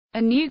A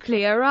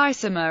nuclear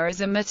isomer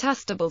is a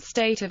metastable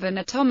state of an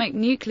atomic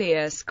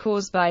nucleus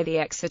caused by the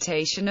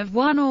excitation of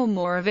one or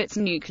more of its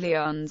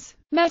nucleons.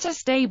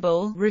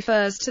 Metastable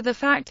refers to the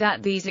fact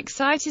that these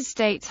excited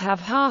states have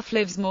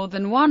half-lives more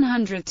than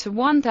 100 to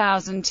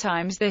 1000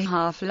 times the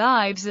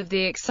half-lives of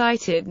the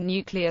excited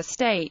nuclear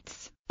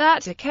states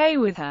that decay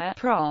with a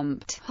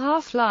prompt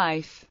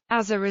half-life.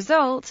 As a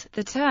result,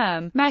 the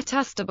term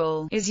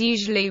metastable is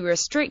usually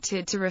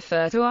restricted to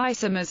refer to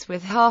isomers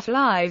with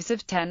half-lives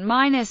of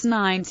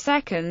 10⁻⁹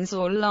 seconds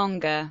or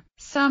longer.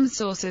 Some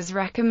sources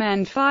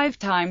recommend 5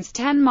 ×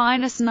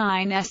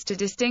 10⁻⁹s to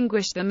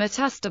distinguish the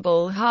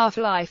metastable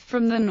half-life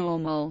from the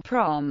normal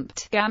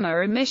prompt gamma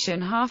emission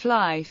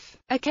half-life.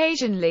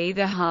 Occasionally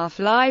the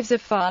half-lives are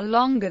far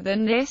longer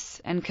than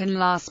this, and can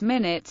last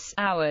minutes,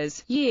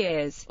 hours,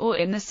 years, or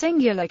in the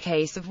singular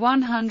case of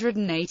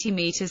 180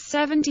 meters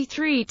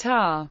 73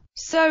 tar,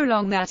 so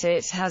long that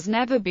it has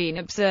never been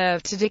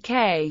observed to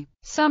decay.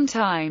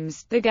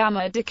 Sometimes, the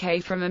gamma decay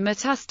from a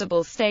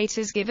metastable state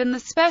is given the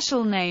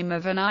special name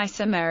of an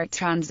isomeric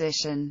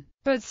transition.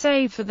 But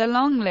save for the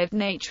long-lived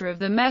nature of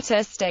the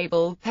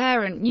metastable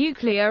parent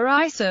nuclear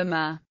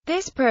isomer,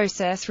 this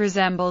process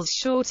resembles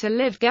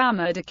shorter-lived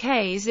gamma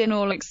decays in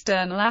all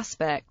external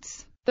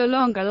aspects. The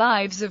longer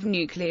lives of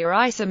nuclear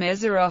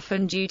isomers are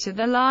often due to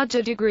the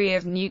larger degree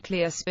of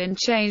nuclear spin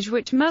change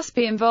which must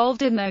be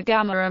involved in their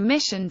gamma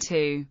emission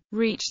to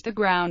reach the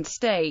ground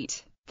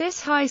state.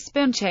 This high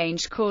spin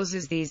change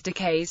causes these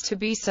decays to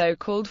be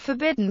so-called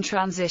forbidden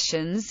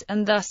transitions,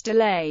 and thus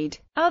delayed.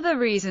 Other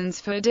reasons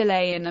for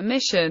delay in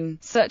emission,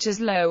 such as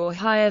low or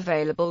high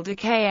available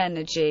decay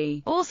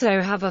energy,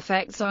 also have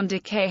effects on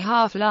decay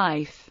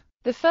half-life.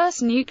 The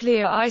first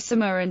nuclear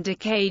isomer and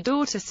decay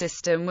daughter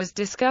system was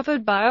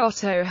discovered by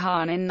Otto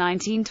Hahn in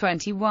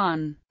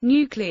 1921.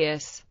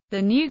 Nucleus.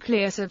 The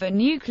nucleus of a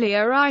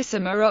nuclear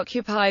isomer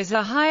occupies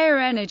a higher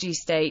energy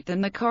state than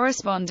the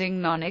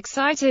corresponding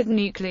non-excited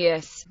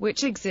nucleus,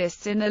 which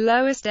exists in the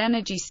lowest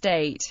energy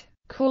state,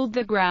 called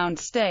the ground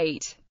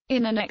state.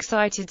 In an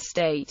excited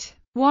state,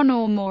 one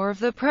or more of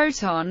the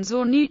protons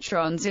or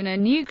neutrons in a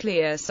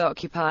nucleus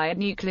occupy a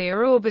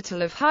nuclear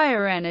orbital of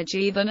higher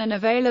energy than an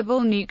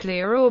available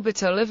nuclear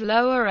orbital of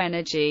lower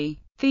energy.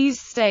 These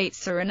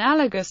states are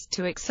analogous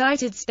to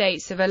excited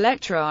states of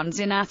electrons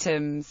in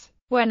atoms.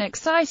 When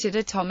excited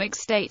atomic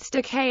states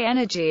decay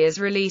energy is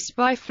released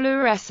by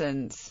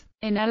fluorescence.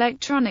 In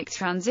electronic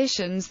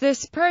transitions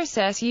this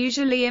process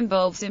usually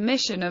involves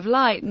emission of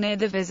light near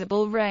the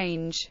visible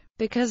range.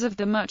 Because of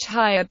the much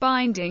higher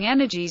binding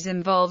energies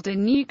involved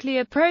in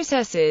nuclear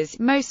processes,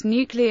 most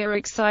nuclear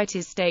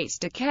excited states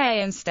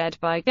decay instead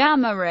by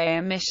gamma-ray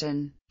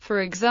emission.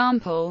 For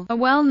example, a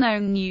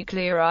well-known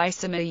nuclear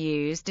isomer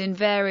used in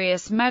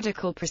various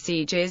medical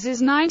procedures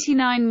is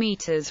 99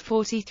 meters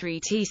 43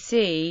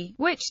 Tc,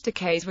 which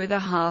decays with a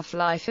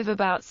half-life of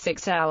about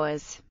 6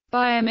 hours,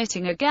 by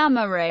emitting a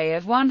gamma-ray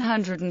of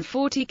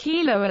 140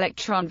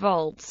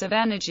 keV of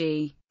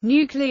energy.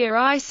 Nuclear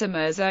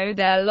isomers owe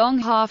their long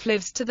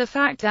half-lives to the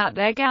fact that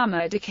their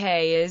gamma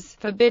decay is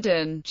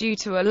forbidden, due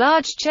to a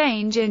large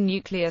change in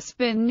nuclear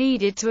spin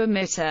needed to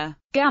emit a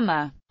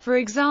gamma. For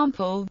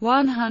example,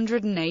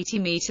 180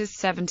 meters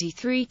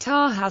 73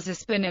 tar has a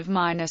spin of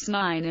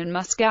 -9 and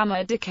must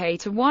gamma decay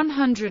to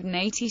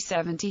 180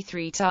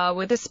 73 tar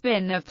with a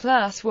spin of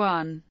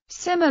 +1.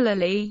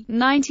 Similarly,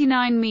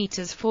 99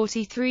 meters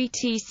 43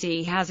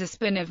 Tc has a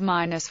spin of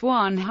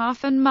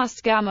 -1/2 and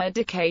must gamma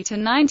decay to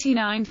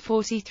 99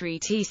 43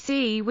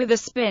 Tc with a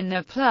spin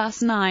of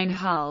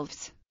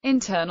 +9/2.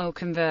 Internal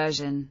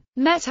conversion.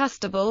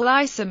 Metastable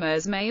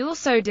isomers may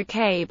also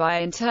decay by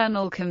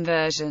internal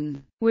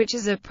conversion, which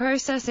is a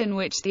process in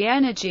which the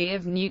energy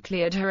of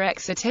nuclear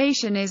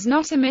excitation is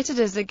not emitted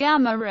as a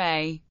gamma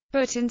ray,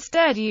 but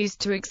instead used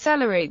to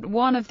accelerate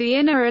one of the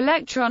inner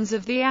electrons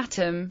of the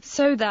atom,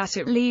 so that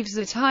it leaves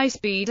at high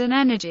speed and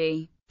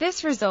energy.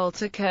 This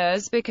result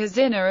occurs because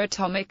inner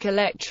atomic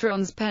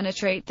electrons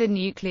penetrate the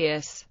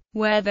nucleus,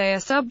 where they are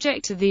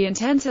subject to the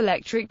intense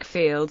electric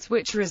fields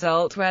which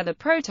result where the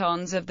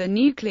protons of the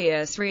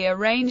nucleus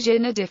rearrange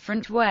in a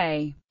different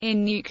way.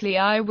 In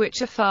nuclei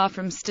which are far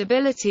from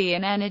stability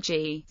and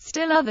energy,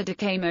 still other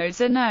decay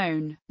modes are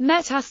known.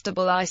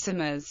 Metastable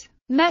isomers.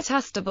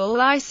 Metastable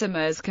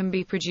isomers can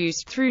be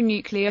produced through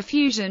nuclear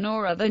fusion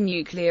or other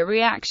nuclear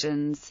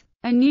reactions.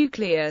 A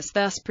nucleus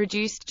thus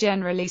produced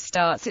generally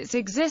starts its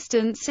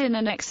existence in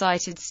an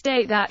excited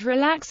state that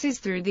relaxes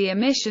through the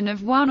emission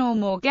of one or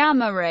more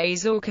gamma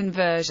rays or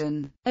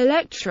conversion.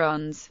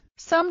 Electrons.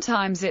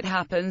 Sometimes it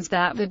happens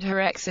that the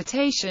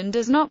excitation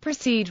does not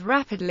proceed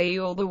rapidly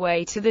all the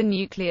way to the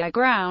nuclear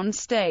ground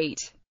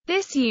state.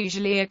 This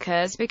usually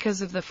occurs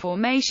because of the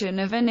formation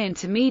of an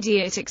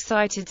intermediate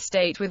excited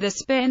state with a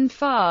spin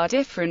far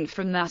different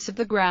from that of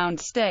the ground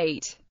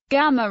state.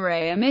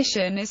 Gamma-ray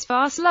emission is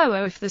far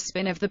slower if the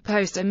spin of the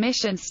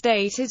post-emission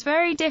state is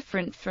very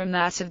different from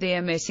that of the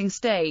emitting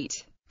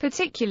state.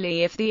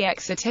 particularly if the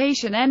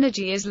excitation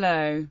energy is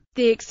low.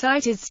 The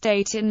excited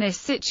state in this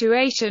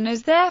situation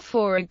is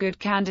therefore a good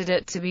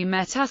candidate to be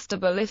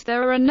metastable if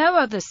there are no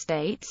other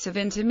states of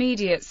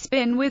intermediate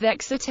spin with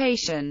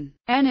excitation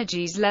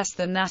energies less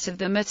than that of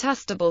the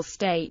metastable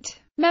state.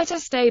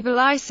 Metastable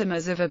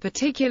isomers of a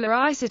particular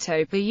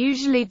isotope are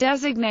usually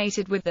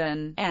designated with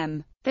an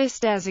M. This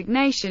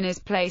designation is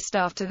placed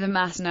after the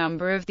mass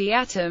number of the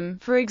atom,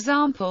 for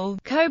example,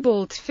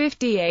 cobalt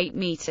 58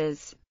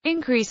 meters.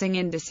 Increasing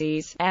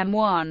indices,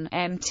 M1,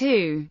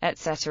 M2,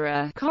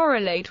 etc.,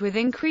 correlate with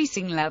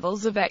increasing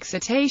levels of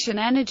excitation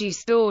energy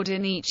stored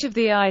in each of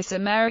the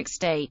isomeric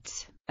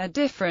states. A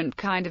different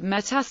kind of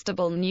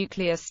metastable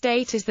nuclear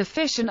state is the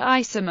fission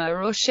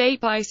isomer or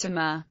shape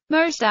isomer.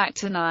 Most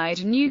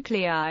actinide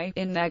nuclei,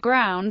 in their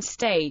ground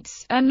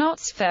states, are not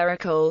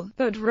spherical,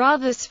 but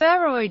rather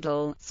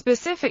spheroidal,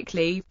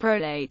 specifically,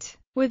 prolate,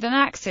 with an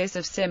axis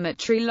of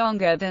symmetry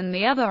longer than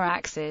the other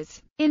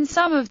axes. In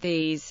some of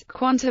these,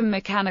 quantum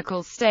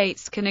mechanical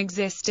states can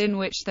exist in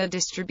which the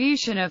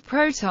distribution of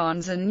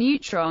protons and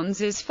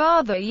neutrons is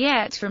farther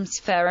yet from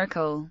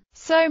spherical,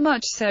 so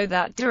much so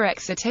that direct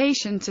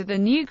excitation to the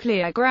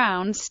nuclear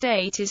ground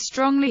state is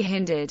strongly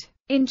hindered.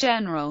 In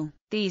general,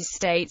 these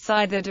states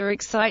either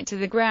de-excite to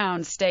the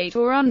ground state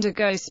or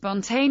undergo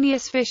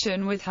spontaneous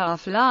fission with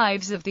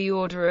half-lives of the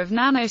order of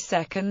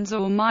nanoseconds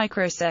or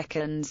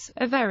microseconds,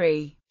 a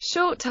very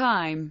short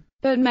time,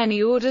 but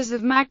many orders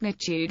of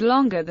magnitude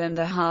longer than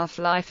the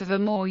half-life of a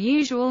more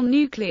usual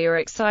nuclear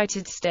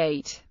excited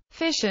state.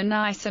 Fission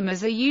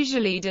isomers are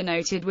usually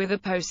denoted with a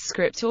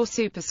postscript or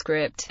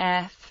superscript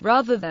F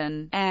rather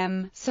than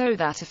M, so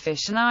that a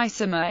fission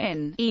isomer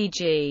in,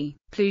 e.g.,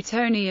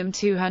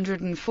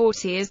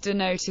 plutonium-240 is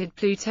denoted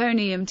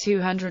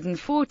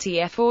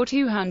plutonium-240F or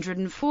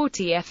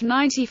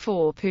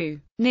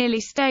 240F94Pu.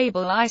 Nearly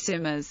stable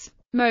isomers.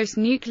 Most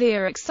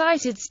nuclear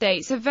excited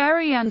states are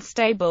very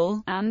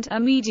unstable, and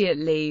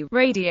immediately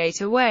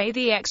radiate away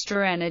the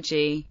extra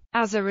energy.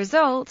 As a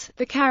result,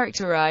 the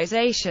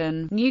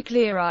characterization,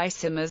 nuclear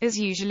isomers, is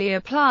usually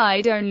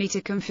applied only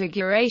to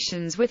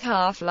configurations with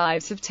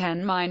half-lives of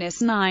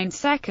 10⁻⁹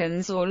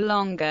 seconds or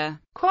longer.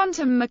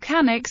 Quantum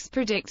mechanics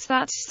predicts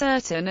that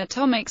certain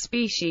atomic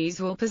species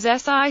will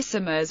possess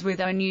isomers with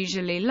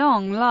unusually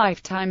long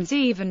lifetimes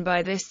even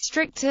by this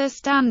stricter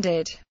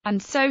standard,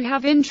 and so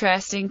have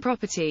interesting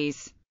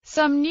properties.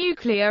 Some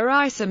nuclear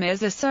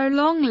isomers are so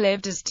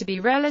long-lived as to be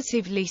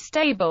relatively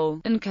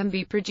stable, and can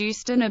be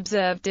produced and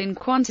observed in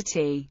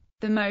quantity.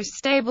 The most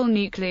stable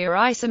nuclear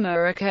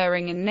isomer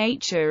occurring in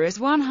nature is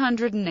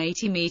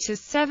 180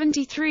 meters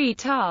 73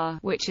 tar,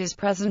 which is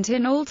present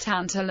in all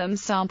tantalum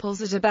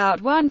samples at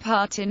about 1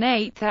 part in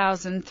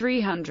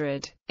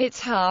 8,300. Its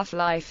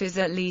half-life is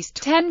at least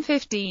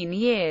 10–15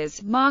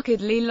 years,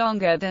 markedly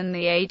longer than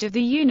the age of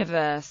the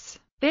universe.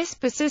 This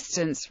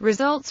persistence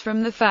results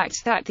from the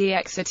fact that the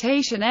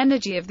excitation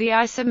energy of the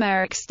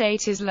isomeric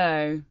state is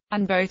low,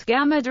 and both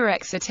gamma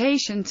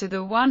de-excitation to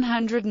the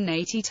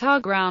 180 tar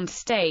ground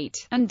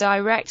state, and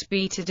direct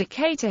beta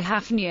decay to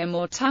hafnium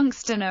or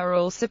tungsten are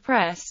all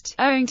suppressed,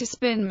 owing to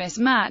spin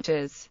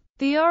mismatches.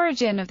 The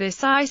origin of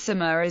this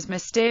isomer is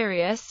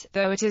mysterious,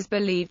 though it is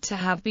believed to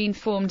have been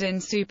formed in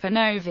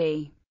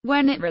supernovae.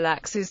 When it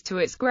relaxes to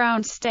its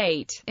ground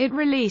state, it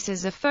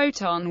releases a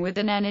photon with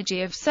an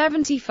energy of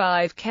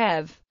 75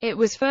 keV. It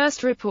was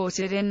first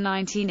reported in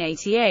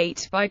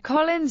 1988 by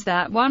Collins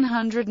that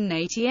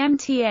 180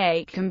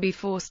 MTA can be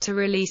forced to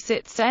release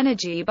its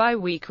energy by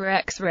weaker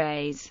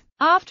X-rays.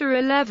 After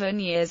 11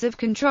 years of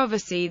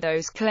controversy,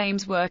 those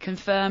claims were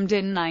confirmed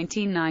in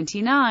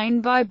 1999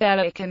 by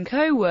Bellick and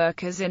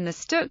co-workers in the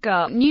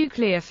Stuttgart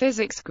Nuclear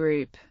Physics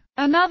Group.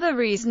 Another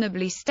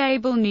reasonably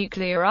stable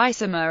nuclear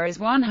isomer is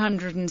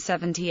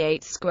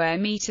 178 square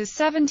meters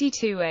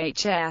 72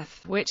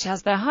 HF, which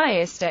has the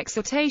highest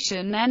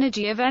excitation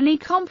energy of any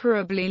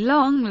comparably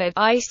long-lived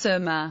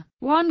isomer.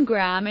 1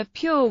 gram of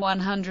pure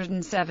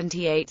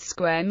 178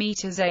 square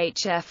meters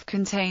HF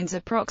contains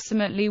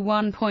approximately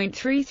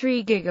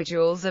 1.33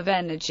 gigajoules of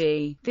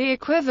energy, the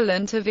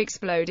equivalent of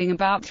exploding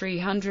about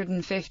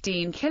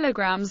 315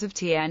 kilograms of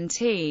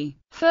TNT.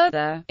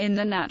 Further, in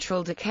the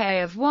natural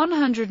decay of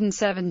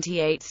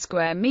 178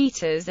 square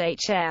meters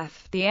HF,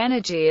 the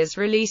energy is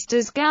released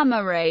as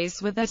gamma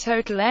rays with a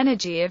total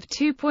energy of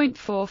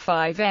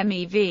 2.45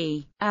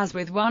 MeV. As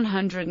with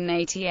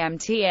 180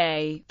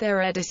 MTA,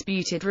 there are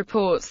disputed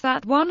reports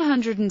that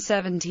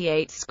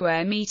 178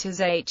 square meters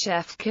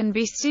HF can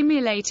be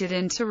stimulated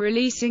into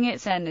releasing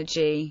its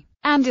energy,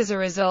 and as a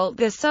result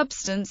the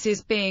substance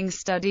is being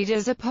studied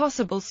as a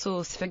possible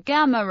source for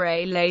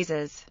gamma-ray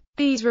lasers.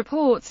 These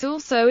reports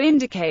also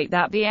indicate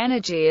that the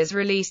energy is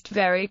released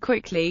very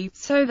quickly,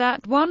 so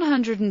that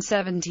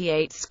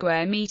 178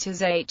 square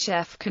meters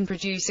HF can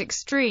produce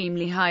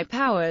extremely high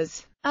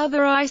powers.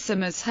 Other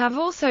isomers have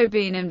also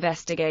been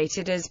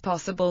investigated as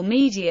possible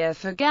media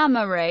for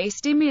gamma-ray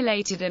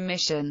stimulated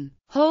emission.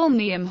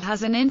 Holmium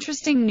has an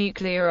interesting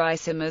nuclear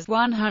isomer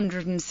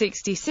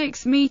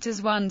 166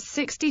 meters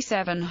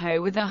 167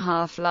 Ho with a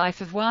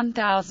half-life of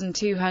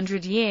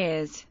 1,200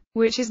 years.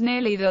 which is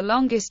nearly the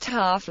longest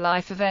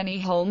half-life of any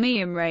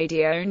holmium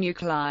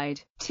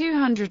radionuclide.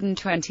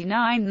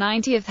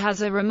 229/90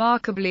 has a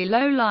remarkably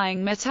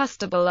low-lying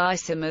metastable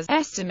isomers,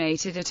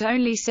 estimated at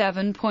only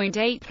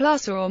 7.8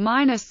 plus or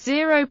minus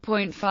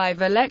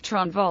 0.5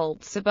 electron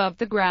volts above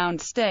the ground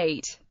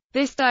state.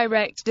 This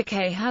direct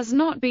decay has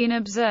not been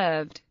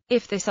observed.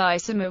 If this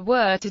isomer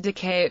were to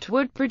decay, it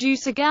would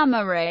produce a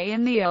gamma ray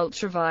in the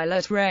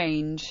ultraviolet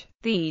range.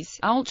 These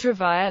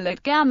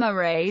ultraviolet gamma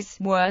rays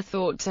were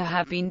thought to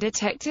have been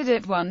detected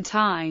at one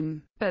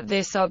time, but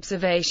this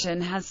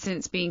observation has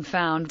since been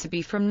found to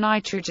be from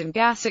nitrogen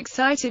gas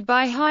excited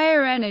by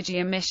higher energy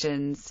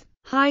emissions.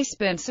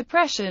 High-spin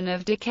suppression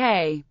of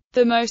decay.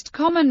 The most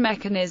common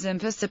mechanism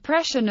for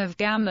suppression of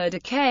gamma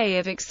decay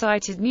of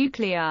excited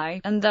nuclei,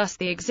 and thus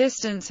the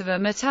existence of a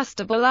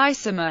metastable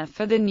isomer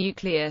for the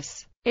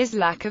nucleus, is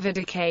lack of a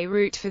decay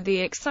route for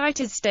the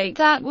excited state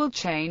that will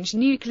change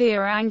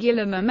nuclear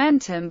angular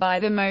momentum by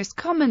the most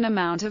common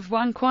amount of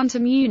 1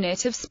 quantum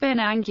unit of spin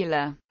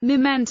angular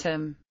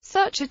momentum.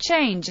 Such a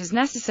change is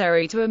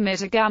necessary to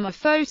emit a gamma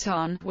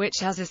photon, which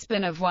has a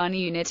spin of 1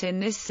 unit in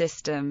this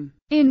system.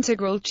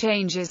 Integral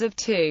changes of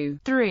 2,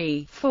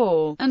 3,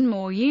 4, and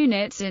more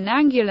units in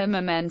angular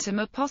momentum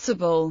are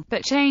possible,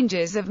 but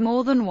changes of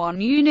more than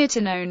 1 unit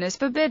are known as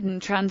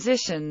forbidden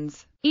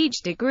transitions.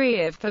 Each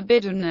degree of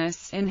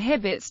forbiddenness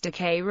inhibits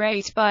decay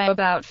rate by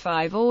about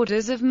 5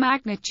 orders of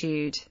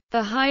magnitude.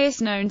 The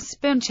highest known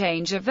spin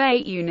change of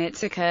 8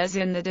 units occurs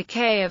in the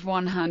decay of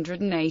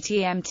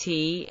 180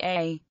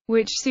 MTA,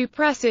 which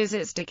suppresses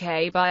its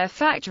decay by a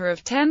factor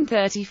of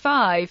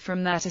 1035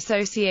 from that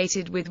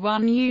associated with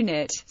 1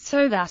 unit,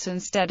 so that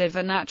instead of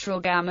a natural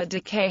gamma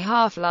decay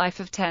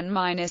half-life of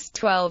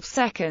 10-12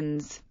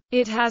 seconds,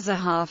 it has a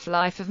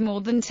half-life of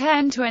more than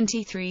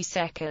 10-23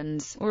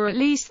 seconds, or at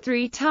least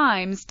 3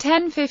 times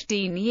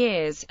 10-15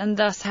 years, and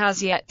thus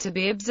has yet to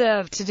be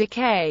observed to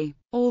decay.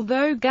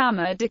 Although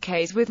gamma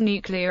decays with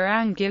nuclear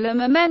angular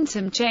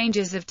momentum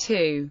changes of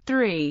 2,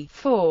 3,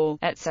 4,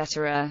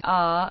 etc.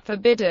 are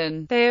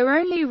forbidden, they are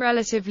only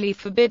relatively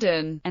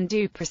forbidden, and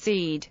do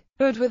proceed,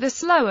 but with a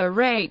slower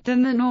rate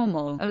than the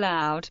normal,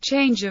 allowed,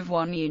 change of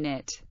 1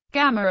 unit.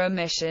 Gamma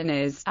emission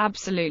is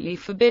absolutely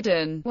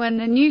forbidden when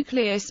the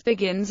nucleus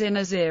begins in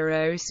a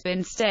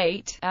zero-spin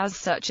state, as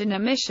such an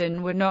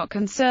emission would not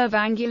conserve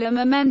angular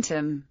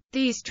momentum.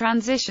 These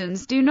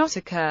transitions do not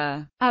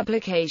occur.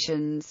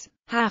 Applications.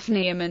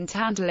 Hafnium and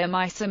tantalum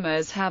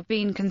isomers have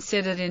been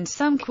considered in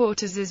some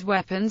quarters as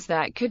weapons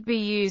that could be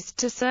used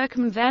to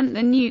circumvent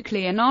the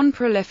Nuclear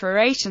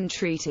Non-Proliferation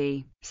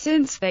Treaty,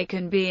 since they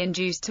can be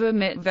induced to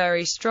emit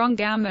very strong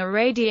gamma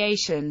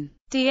radiation.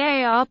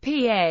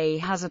 DARPA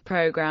has a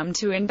program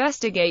to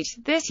investigate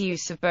this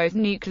use of both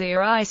nuclear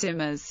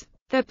isomers.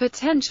 The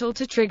potential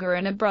to trigger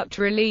an abrupt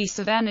release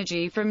of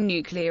energy from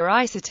nuclear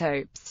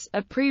isotopes,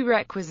 a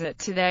prerequisite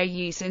to their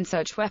use in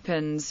such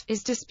weapons,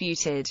 is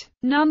disputed.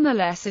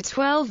 Nonetheless, a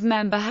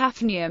 12-member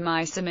hafnium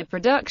isomer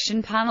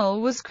production panel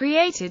was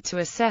created to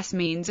assess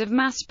means of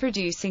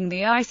mass-producing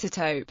the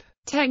isotope.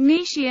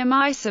 Technetium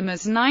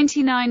isomers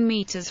 99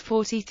 m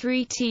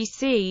 43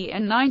 Tc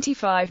and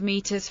 95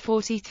 m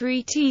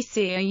 43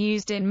 Tc are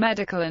used in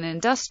medical and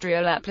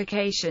industrial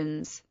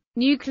applications.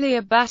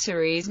 Nuclear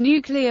batteries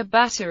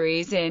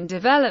in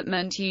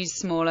development use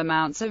small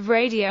amounts of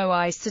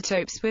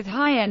radioisotopes with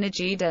high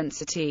energy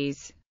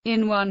densities.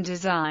 In one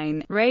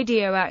design,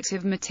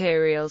 radioactive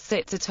material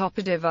sits atop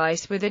a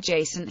device with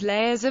adjacent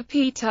layers of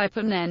p-type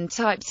and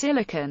n-type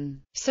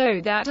silicon, so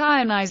that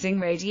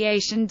ionizing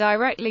radiation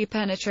directly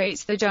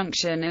penetrates the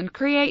junction and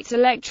creates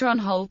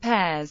electron-hole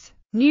pairs.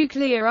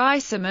 Nuclear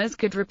isomers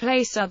could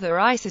replace other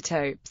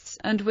isotopes,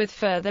 and with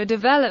further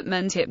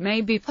development it may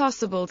be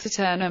possible to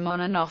turn them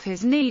on and off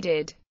as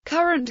needed.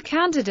 Current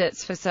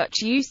candidates for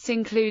such use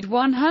include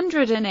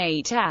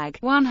 108 Ag,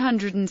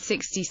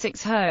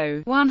 166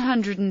 Ho,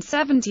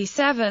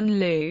 177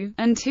 Lu,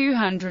 and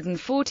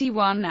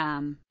 241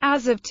 Am.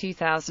 As of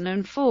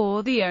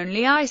 2004, the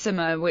only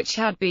isomer which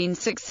had been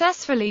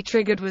successfully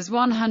triggered was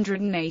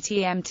 180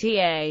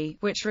 MTA,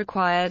 which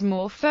required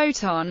more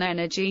photon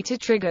energy to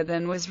trigger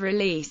than was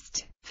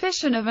released.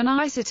 Fission of an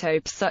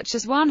isotope such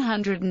as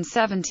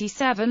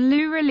 177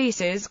 Lu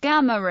releases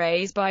gamma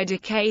rays by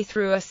decay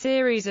through a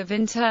series of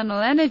internal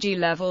energy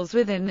levels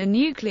within the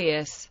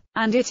nucleus,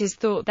 and it is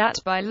thought that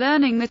by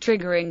learning the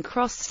triggering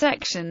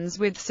cross-sections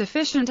with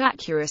sufficient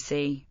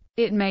accuracy,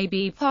 it may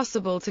be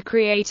possible to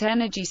create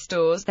energy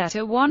stores that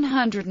are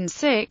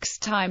 106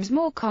 times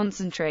more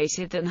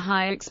concentrated than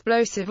high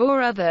explosive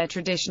or other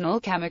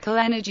traditional chemical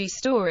energy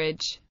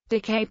storage.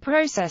 Decay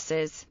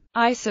processes.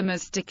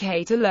 Isomers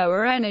decay to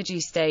lower energy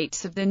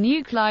states of the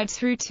nuclide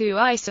through 2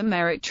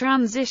 isomeric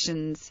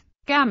transitions.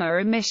 Gamma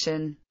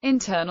emission.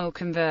 Internal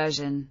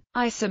conversion.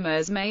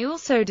 Isomers may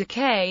also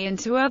decay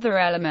into other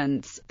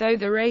elements, though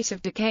the rate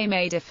of decay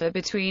may differ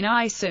between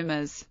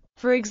isomers.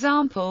 For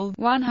example,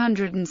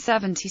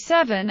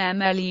 177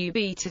 mLu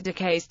beta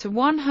decays to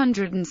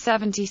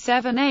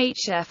 177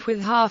 HF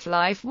with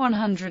half-life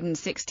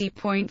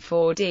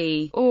 160.4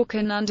 d, or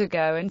can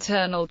undergo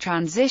internal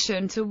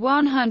transition to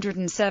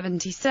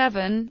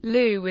 177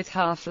 Lu with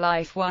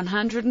half-life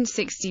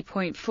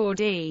 160.4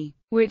 d,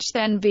 which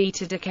then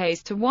beta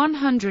decays to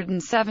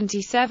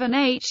 177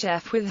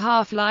 HF with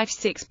half-life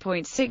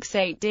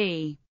 6.68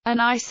 d. An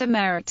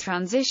isomeric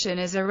transition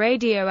is a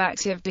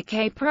radioactive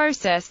decay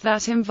process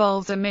that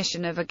involves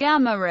emission of a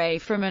gamma ray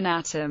from an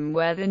atom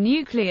where the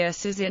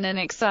nucleus is in an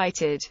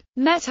excited,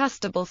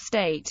 metastable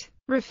state,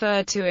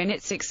 referred to in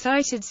its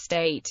excited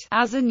state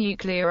as a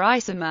nuclear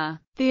isomer.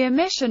 The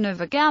emission of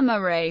a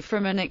gamma ray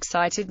from an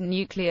excited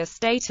nuclear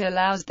state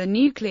allows the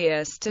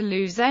nucleus to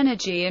lose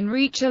energy and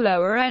reach a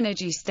lower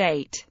energy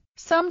state,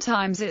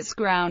 sometimes its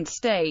ground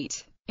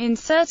state. In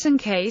certain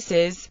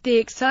cases, the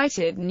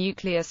excited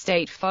nuclear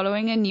state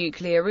following a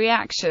nuclear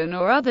reaction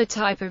or other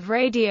type of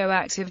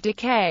radioactive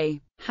decay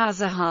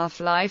has a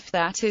half-life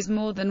that is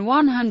more than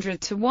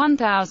 100 to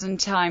 1000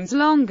 times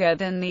longer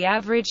than the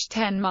average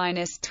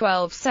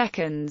 10-12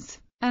 seconds,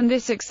 and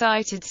this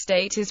excited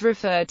state is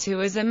referred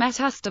to as a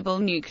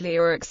metastable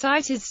nuclear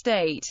excited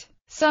state.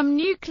 Some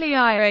nuclei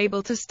are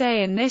able to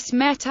stay in this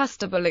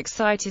metastable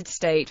excited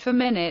state for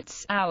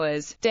minutes,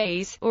 hours,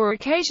 days, or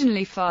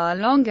occasionally far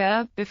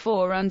longer,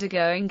 before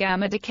undergoing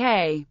gamma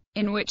decay,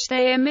 in which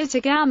they emit a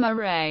gamma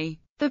ray.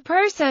 The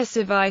process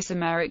of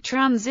isomeric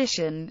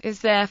transition is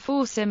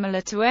therefore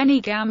similar to any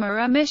gamma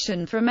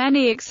emission from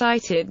any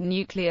excited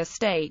nuclear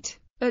state,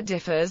 but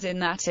differs in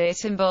that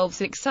it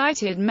involves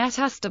excited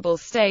metastable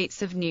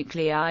states of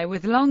nuclei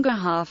with longer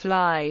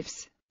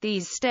half-lives.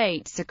 These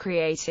states are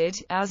created,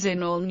 as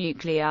in all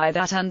nuclei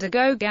that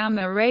undergo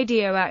gamma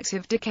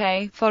radioactive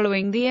decay,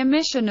 following the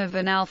emission of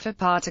an alpha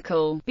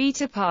particle,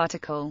 beta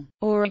particle,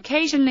 or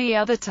occasionally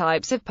other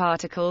types of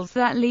particles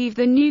that leave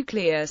the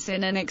nucleus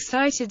in an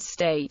excited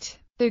state.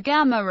 The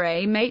gamma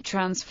ray may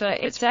transfer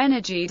its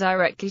energy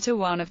directly to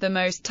one of the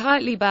most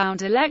tightly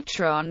bound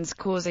electrons,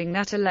 causing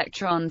that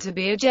electron to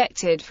be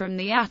ejected from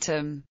the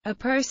atom, a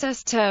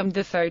process termed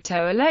the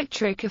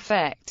photoelectric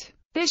effect.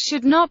 This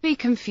should not be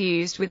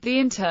confused with the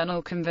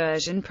internal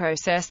conversion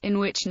process, in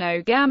which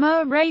no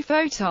gamma ray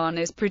photon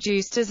is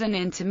produced as an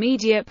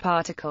intermediate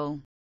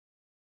particle.